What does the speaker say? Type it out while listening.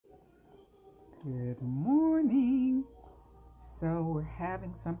Good morning. So we're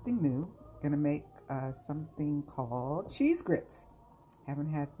having something new. Gonna make something called cheese grits.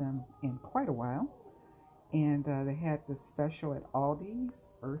 Haven't had them in quite a while. And they had this special at Aldi's,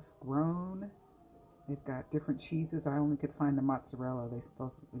 Earth Grown. They've got different cheeses. I only could find the mozzarella. They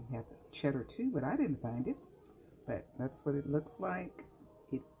supposedly had the cheddar too, but I didn't find it. But that's what it looks like.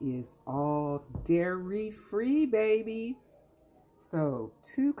 It is all dairy-free, baby. So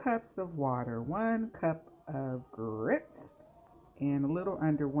 2 cups of water, 1 cup of grits, and a little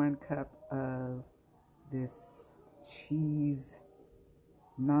under 1 cup of this cheese,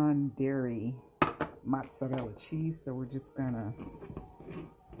 non-dairy mozzarella cheese. So we're just gonna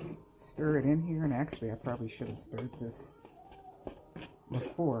stir it in here. And actually I probably should have stirred this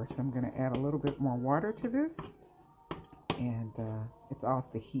before. So I'm gonna add a little bit more water to this. And it's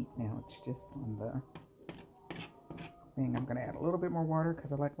off the heat now. It's just on the thing. I'm going to add a little bit more water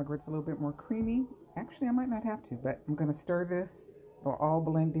because I like my grits a little bit more creamy. Actually, I might not have to, but I'm going to stir this. It'll all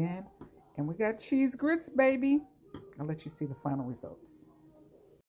blend in. And we got cheese grits, baby. I'll let you see the final results.